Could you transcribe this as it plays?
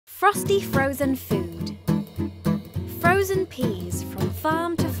Frosty frozen food. Frozen peas from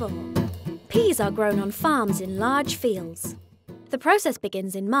farm to fork. Peas are grown on farms in large fields. The process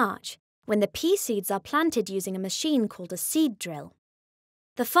begins in March, when the pea seeds are planted using a machine called a seed drill.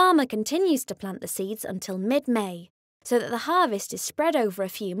 The farmer continues to plant the seeds until mid-May, so that the harvest is spread over a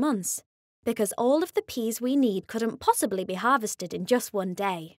few months, because all of the peas we need couldn't possibly be harvested in just one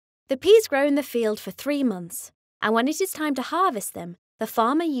day. The peas grow in the field for 3 months, and when it is time to harvest them, the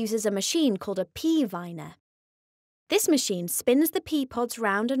farmer uses a machine called a pea viner. This machine spins the pea pods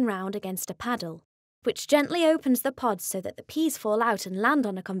round and round against a paddle, which gently opens the pods so that the peas fall out and land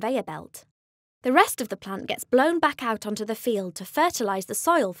on a conveyor belt. The rest of the plant gets blown back out onto the field to fertilise the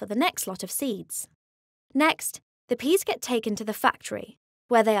soil for the next lot of seeds. Next, the peas get taken to the factory,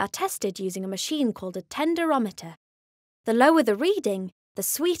 where they are tested using a machine called a tenderometer. The lower the reading, the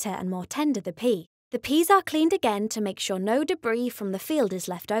sweeter and more tender the pea. The peas are cleaned again to make sure no debris from the field is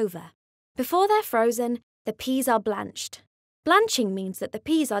left over. Before they're frozen, the peas are blanched. Blanching means that the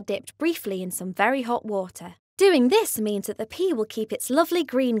peas are dipped briefly in some very hot water. Doing this means that the pea will keep its lovely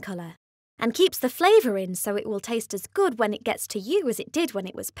green colour and keeps the flavour in so it will taste as good when it gets to you as it did when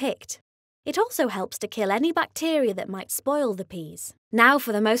it was picked. It also helps to kill any bacteria that might spoil the peas. Now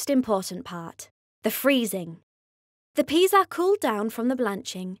for the most important part, the freezing. The peas are cooled down from the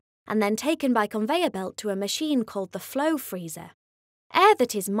blanching and then taken by conveyor belt to a machine called the flow freezer. Air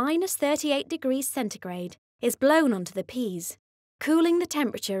that is minus 38 degrees centigrade is blown onto the peas, cooling the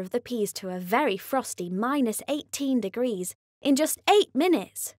temperature of the peas to a very frosty minus 18 degrees in just 8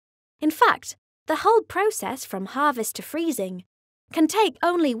 minutes. In fact, the whole process from harvest to freezing can take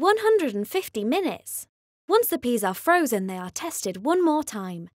only 150 minutes. Once the peas are frozen, they are tested one more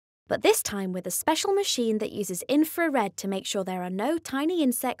time, but this time with a special machine that uses infrared to make sure there are no tiny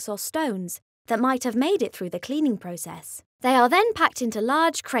insects or stones that might have made it through the cleaning process. They are then packed into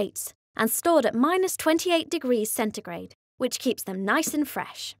large crates and stored at minus 28 degrees centigrade, which keeps them nice and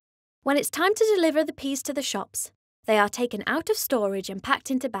fresh. When it's time to deliver the peas to the shops, they are taken out of storage and packed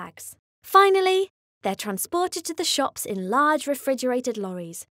into bags. Finally, they're transported to the shops in large refrigerated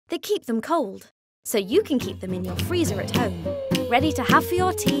lorries that keep them cold, so you can keep them in your freezer at home, ready to have for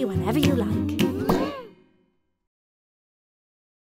your tea whenever you like.